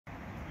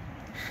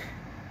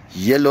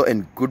Hello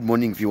and good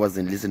morning, viewers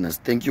and listeners.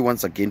 Thank you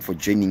once again for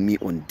joining me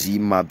on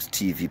DMabs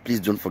TV.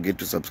 Please don't forget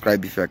to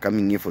subscribe if you are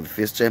coming here for the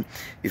first time.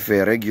 If you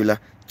are a regular,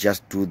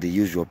 just do the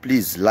usual.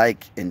 Please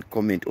like and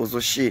comment. Also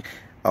share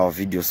our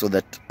video so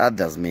that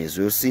others may as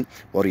well see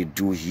what we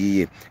do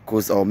here,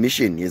 because our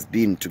mission has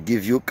been to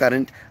give you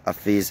current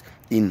affairs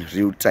in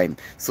real time.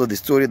 So the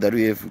story that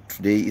we have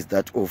today is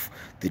that of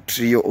the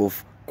trio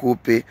of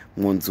Khupe,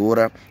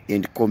 Mwonzora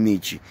and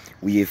Komichi.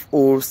 We have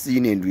all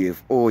seen and we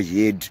have all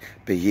heard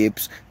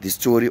perhaps the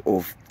story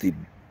of the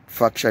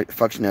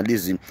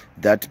factionalism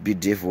that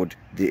bedeviled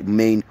the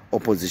main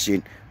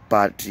opposition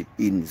party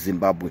in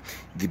Zimbabwe.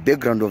 The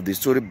background of the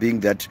story being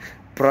that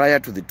prior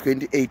to the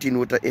 2018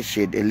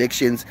 watershed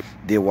elections,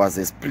 there was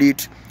a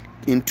split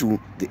into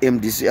the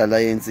MDC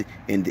alliance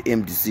and the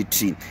MDC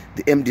team.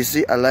 The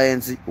MDC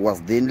alliance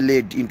was then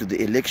led into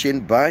the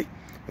election by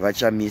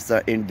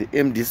Chamisa, and the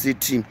MDC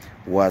team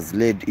was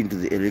led into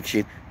the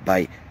election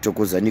by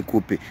Thokozani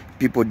Khupe.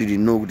 People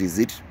didn't know, is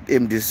it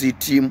MDC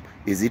team,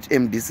 is it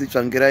MDC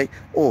Tsvangirai,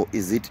 or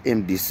is it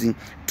MDC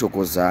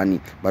Thokozani?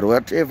 But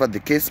whatever the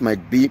case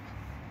might be,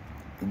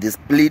 the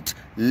split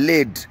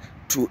led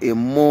to a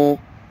more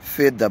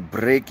further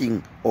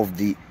breaking of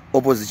the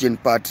opposition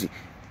party,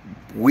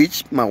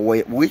 which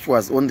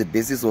was on the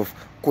basis of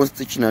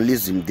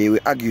constitutionalism. They were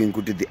arguing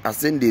to the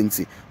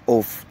ascendancy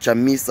of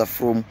Chamisa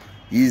from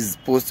his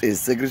post as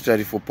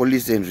Secretary for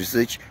Policy and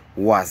Research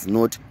was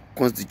not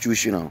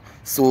constitutional.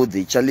 So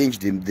they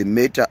challenged the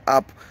matter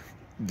up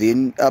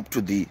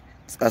to the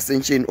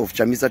ascension of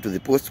Chamisa to the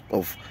post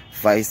of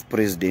Vice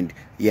President.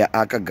 Yeah,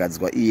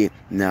 akagadzwa iye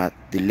na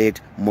the late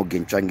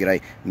Morgan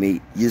Tsvangirai.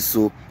 May he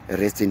so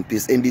rest in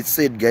peace. And it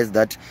said, guys,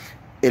 that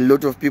a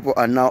lot of people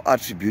are now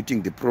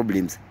attributing the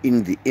problems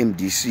in the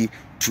MDC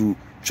to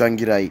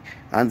Tsvangirai.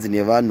 Hanzi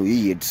nevanu,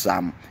 he had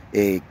some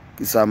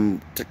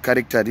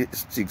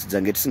characteristics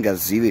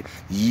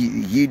he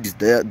hid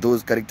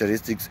those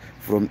characteristics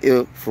from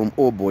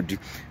all body,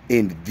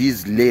 and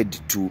this led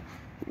to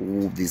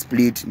the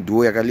split.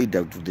 Do lead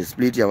to the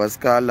split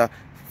Yavaskala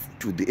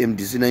to the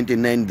MDC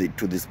 99,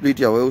 to the split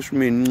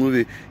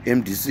Yawashman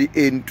MDC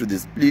N, to the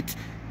split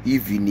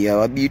even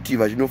Yawabiti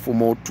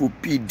vachinoforma to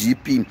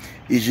PDP.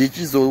 Izvi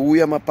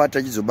chizouya mapata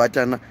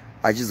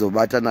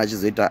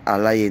achizoita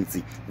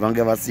alliance,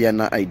 vange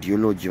vasiyana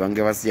ideology,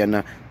 vange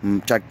vasiyana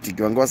tactic,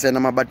 vange vasiyana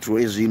mabatiro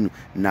ezvinhu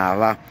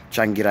nava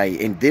Tsvangirai,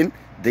 and then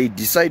they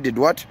decided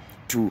what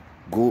to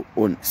go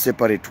on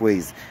separate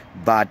ways.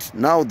 But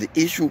now the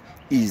issue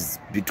is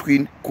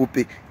between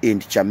Khupe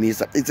and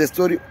Chamisa. It's a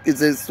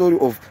story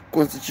of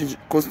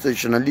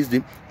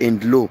constitutionalism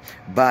and law,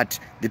 but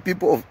the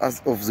people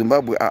of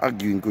Zimbabwe are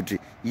arguing that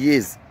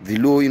yes, the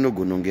law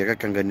inogonongeka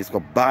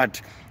kanganiswa,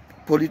 but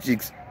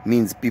politics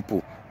means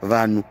people.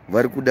 Vanhu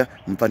varikuda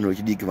mufano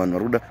wechidiki, vanhu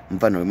varikuda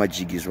mufano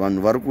wemajigisi,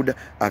 vanhu varikuda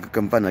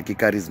akakamufano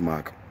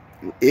kekarisma.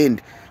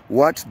 And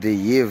what they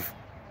have,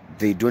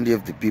 they don't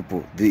have the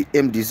people. The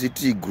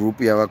MDCT group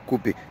Yava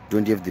Khupe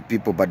don't have the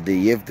people, but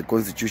they have the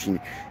constitution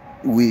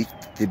with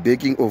the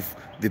backing of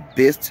the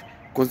best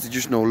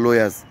constitutional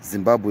lawyers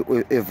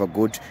Zimbabwe ever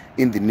got,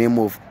 in the name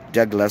of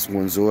Douglas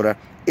Mwonzora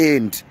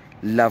and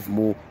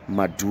Lovemore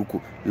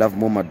Maduku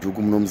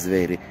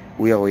mnomzivere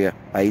uya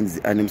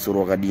ainzi ane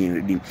musoro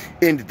wakadini.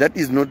 And that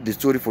is not the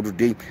story for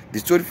today. The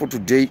story for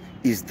today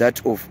is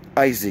that of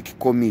Isaac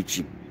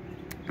Komichi.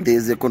 There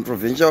is a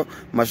controversial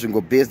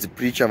Masvingo based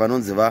preacher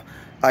vanonzi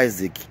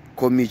Isaac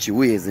Komichi,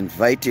 who has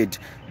invited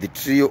the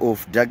trio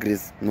of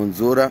Douglas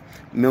Mwonzora,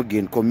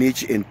 Morgan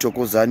Komichi and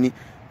Thokozani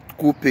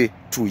Khupe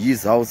to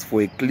his house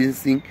for a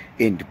cleansing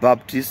and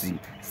baptism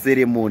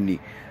ceremony.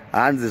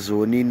 Hanzi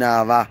zvoni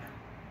nava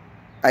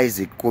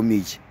Isaac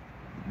Komichi,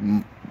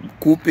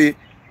 Khupe,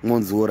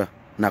 Mwonzora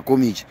na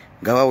Komichi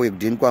ngavauye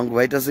kudheni kwangu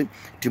vaita se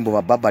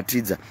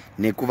timbovabhabhatidza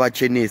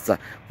nekuvachenesa.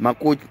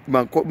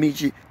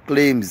 Makomichi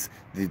claims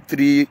the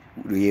three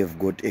have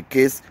got a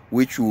case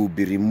which will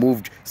be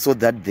removed so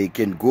that they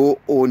can go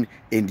on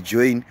and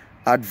join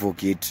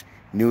Advocate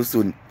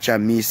Nelson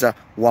Chamisa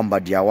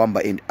Wamba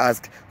and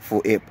ask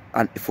for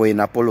an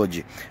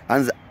apology.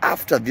 And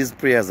after these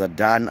prayers are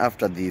done,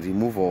 after the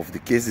removal of the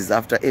cases,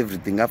 after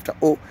everything, after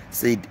all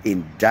said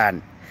and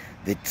done,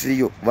 the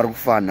trio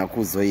varikufana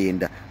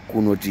kuzoenda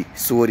kunoti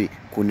sorry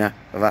kuna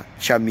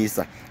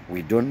Chamisa.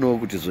 We don't know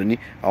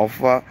how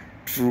far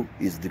true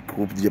is the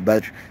group,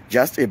 but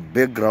just a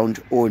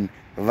background on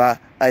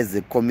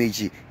Isaac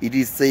Komichi. It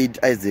is said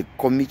Isaac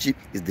Komichi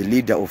is the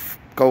leader of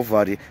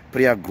Calvary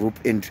Prayer Group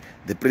and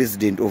the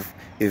president of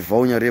a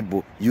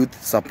vulnerable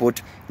youth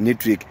support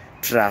network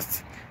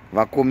trust.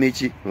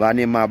 Vakomichi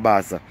vane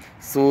mabasa,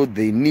 so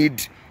they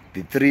need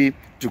the three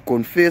to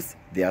confess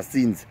their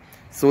sins.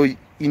 So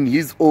in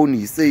his own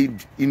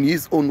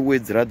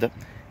words,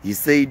 he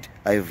said,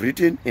 I have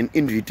written an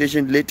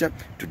invitation letter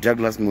to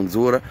Douglas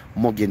Mwonzora,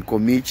 Morgan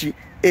Komichi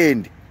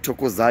and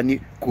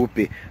Thokozani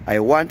Khupe. I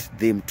want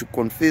them to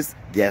confess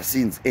their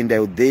sins and I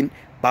will then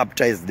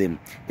baptize them.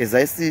 As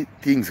I see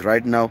things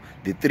right now,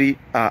 the three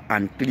are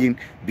unclean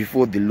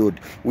before the Lord.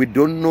 We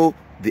don't know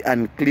the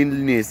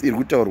uncleanliness iri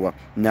kutaurwa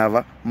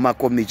nava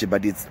makomichi,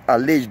 but it's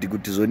alleged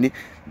kuti zoni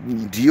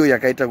ndiyo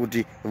yakaita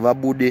kuti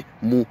vabude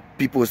mu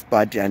People's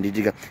Party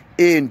handitika,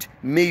 and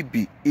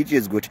maybe it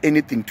has got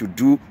anything to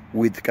do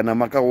with, kana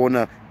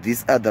makaona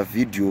this other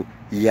video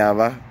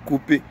yava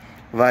Khupe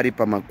vari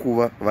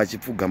pamakuva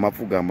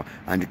vachipfugama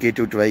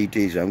handikaite kuti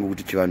vaite zvangu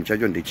kuti chivanhu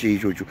chacho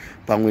ndecheichocho,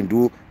 pamwe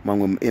ndo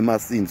mamwe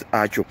emasins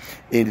acho.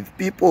 And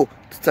people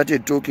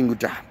started talking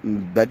kuti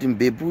but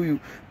mbebhu uyu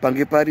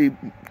pange pari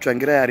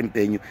Tsvangirai ari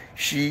mpenyu,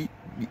 she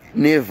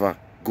never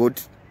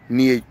got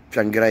near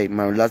Tsvangirai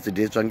my last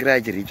day.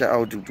 Tsvangirai achireacha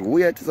out kuti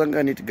uya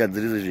tisangane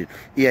tigadzirise zvinhu,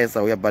 iye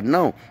aisauya, but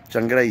now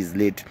Tsvangirai is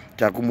late,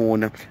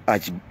 takumuona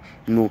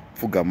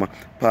achinopfugama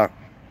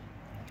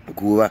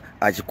paguva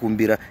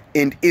achikumbira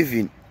and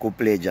even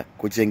kupleja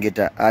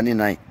kuchengeta ani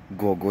nai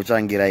gogo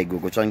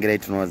Tsvangirai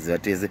tinovaziva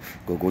tese,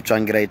 gogo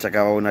Tsvangirai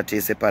takavaona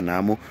tese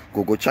panhamo,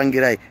 gogo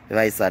Tsvangirai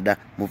vaisada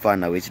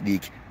mufana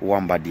wechidiki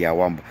wamba dia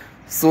wamba.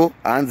 So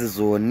hanzi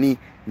zoni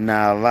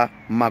nava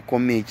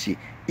makomichi,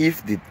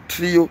 if the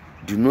trio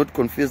do not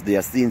confess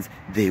their sins,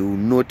 they will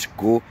not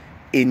go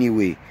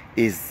anywhere.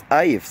 As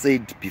I have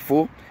said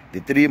before, the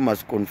three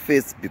must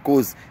confess,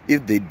 because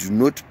if they do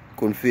not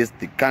confess,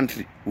 the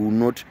country will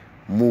not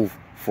move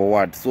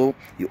forward. So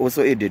he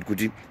also added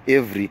kuti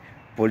every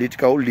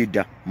political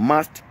leader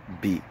must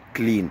be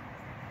clean.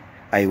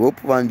 I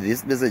hope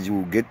this message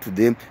will get to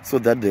them so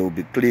that they will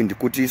be cleaned.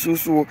 Kuti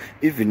isusu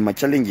even ma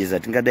challenges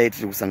atingadai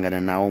tiri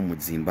kusangana nawo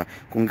mudzimba,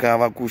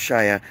 kungava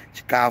kushaya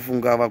chikafu,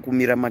 kungava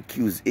kumira ma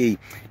queues,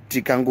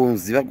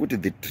 tikangoziva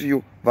kuti the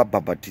trio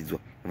vabhabhatidzwa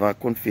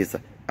vakonfesa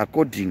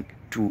according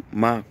to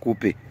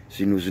Khupe,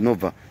 zvinhu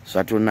zvinobva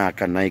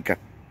zvatonaka naika.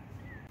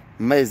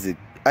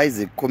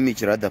 Isaac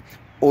Komichi rather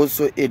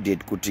also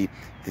added kuti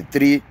the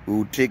three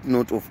will take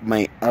note of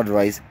my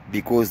advice,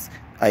 because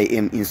I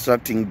am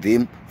instructing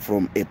them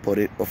from a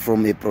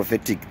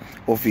prophetic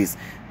office.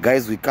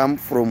 Guys, we come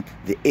from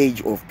the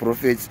age of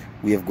prophets.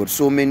 We have got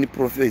so many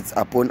prophets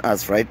upon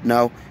us right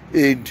now,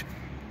 and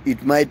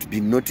it might be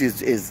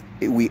noticed as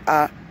we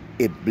are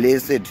a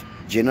blessed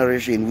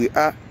generation, we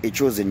are a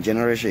chosen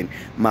generation.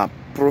 Ma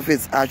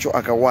prophets acho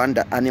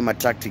akawanda ane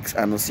matactics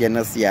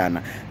anosiyana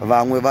siyana.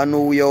 Vamwe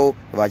vanouyawo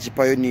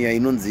vachipioneer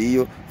inonzi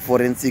iyo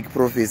forensic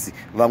prophecy,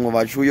 vamwe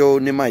vachiuyawo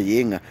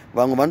nemahenga,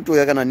 vamwe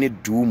vanotouya kana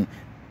nedoom.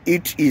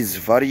 It is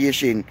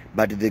variation,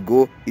 but the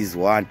goal is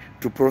one: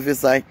 to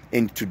prophesy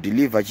and to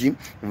deliver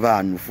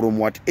vanhu from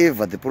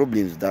whatever the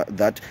problems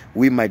that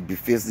we might be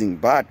facing.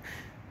 But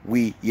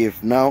we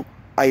have now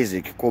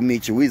Isaac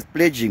Komichi, who is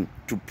pledging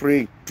to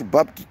pray, to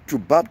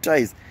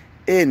baptize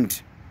and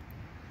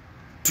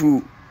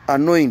to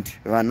anoint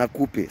Vana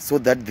Khupe so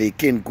that they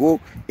can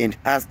go and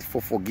ask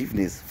for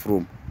forgiveness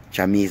from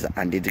Chamisa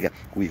and Edgar.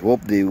 We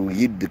hope they will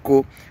heed the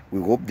call.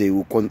 We hope they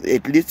will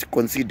at least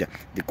consider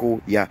the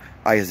call. Yeah,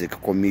 Isaac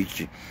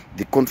Komichi.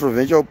 The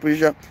controversial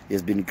preacher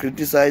has been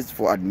criticized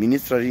for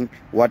administering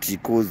what he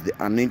calls the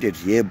anointed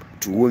herb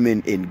to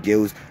women and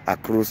girls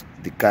across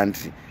the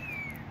country.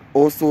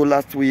 Also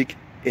last week,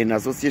 an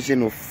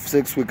association of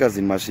sex workers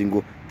in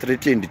Masvingo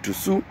threatened to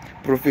sue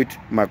Prophet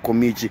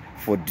Komichi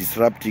for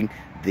disrupting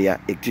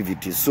their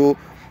activities. So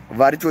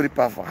varitori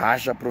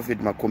pahasha Prophet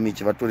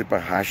Komichi vatori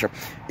pahasha,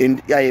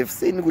 and I have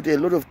seen that a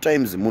lot of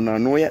times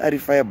munanoya ari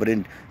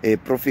firebrand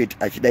prophet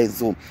achidai,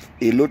 so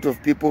a lot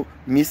of people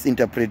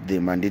misinterpret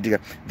them and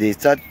they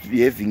start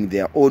having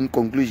their own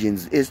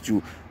conclusions as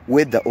to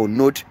whether or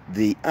not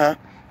they are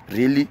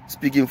really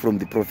speaking from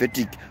the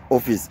prophetic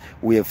office.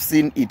 We have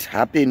seen it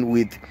happen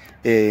with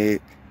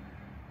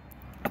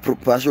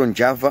Passion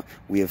Java.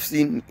 We have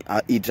seen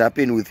it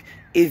happen with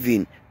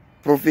even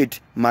Prophet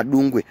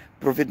Madungwe,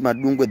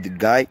 the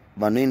guy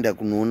vanoenda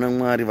kunoona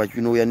Mwari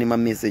vachinouya nema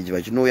message,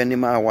 vachinouya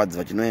nema awards,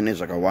 vachinouya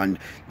nezvakawanda.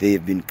 They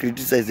have been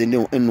criticized, and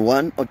on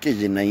one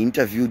occasion I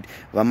interviewed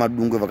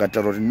Vamadungwe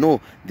vakataura, no,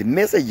 the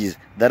messages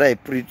that I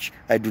preach,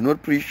 I do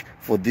not preach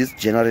for this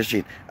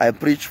generation, I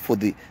preach for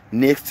the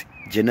next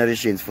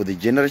generations, for the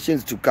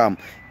generations to come.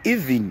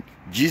 Even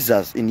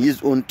Jesus in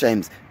his own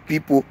times,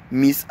 people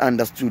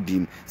misunderstood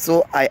him.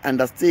 So I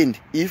understand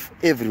if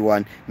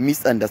everyone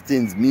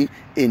misunderstands me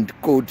and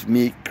called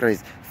me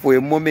Christ. For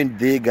a moment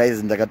there,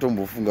 guys,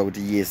 ndakatombofunga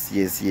kuti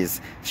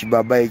yes,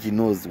 Chibaba he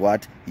knows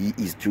what he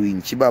is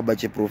doing. Chibaba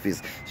che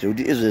prophets. So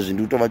ezvezvi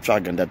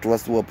ndikutovatsvaga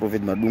ndatowasuwa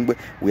Prophet Madungwe.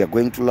 We are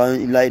going to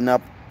line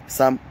up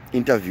some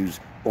interviews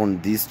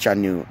on this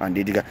channel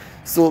and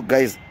so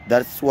guys,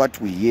 that's what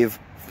we have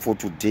for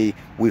today.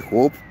 We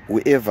hope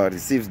whoever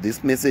receives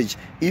this message,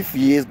 if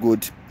he has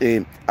got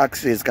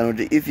access,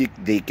 if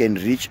they can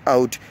reach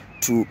out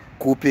to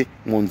Khupe,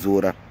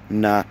 Mwonzora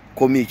na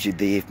Komichi,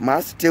 they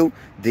must tell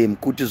them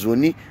kuti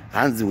zoni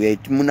hanzi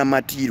wait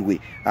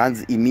munamatirwe,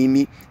 hanzi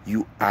imimi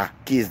you are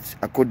cased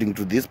according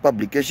to this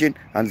publication,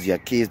 hanzi you are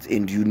cased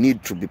and you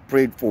need to be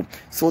prayed for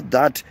so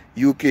that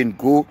you can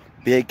go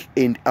back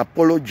and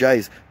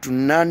apologize to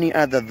none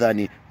other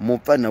than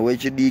mufana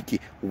wechidiki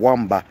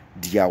wamba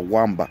dia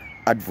wamba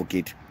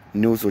advocate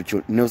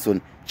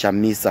Nelson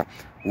Chamisa,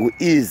 who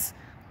is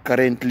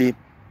currently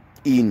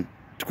in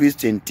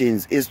twists and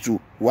turns as to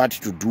what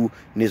to do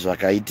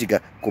nezvakaitika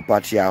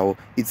kupati yavo.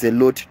 It's a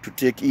lot to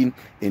take in,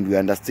 and we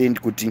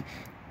understand kuti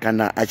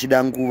kana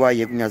achida nguva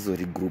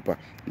yekunyatsoregroupa,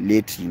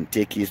 let him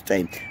take his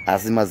time.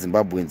 Asi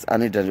maZimbabweans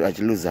anoita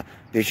achiluza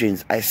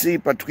patience. I see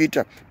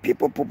paTwitter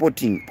people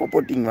popoting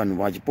vanhu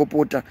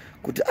vachipopota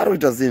kuti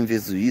arikuita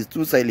semvesu, he is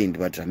too silent,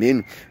 but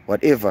amen,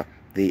 whatever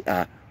they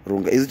are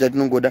wrong. Isi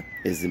chatinongoda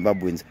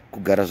eZimbabweans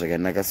kugara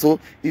zvakanaka. So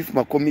if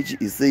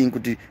Komichi is saying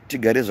kuti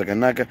tigare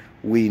zvakanaka,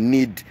 we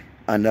need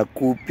ana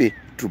Khupe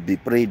to be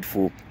prayed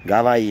for.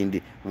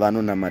 Ngavaende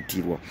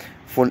vanonamatirwa.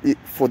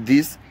 For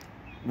this,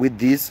 with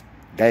this,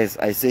 guys,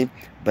 I say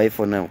bye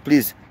for now.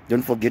 Please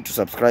don't forget to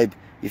subscribe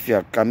if you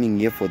are coming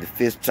here for the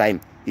first time.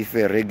 If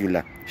you're a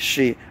regular,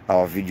 share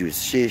our videos.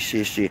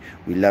 Share.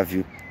 We love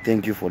you.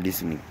 Thank you for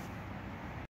listening.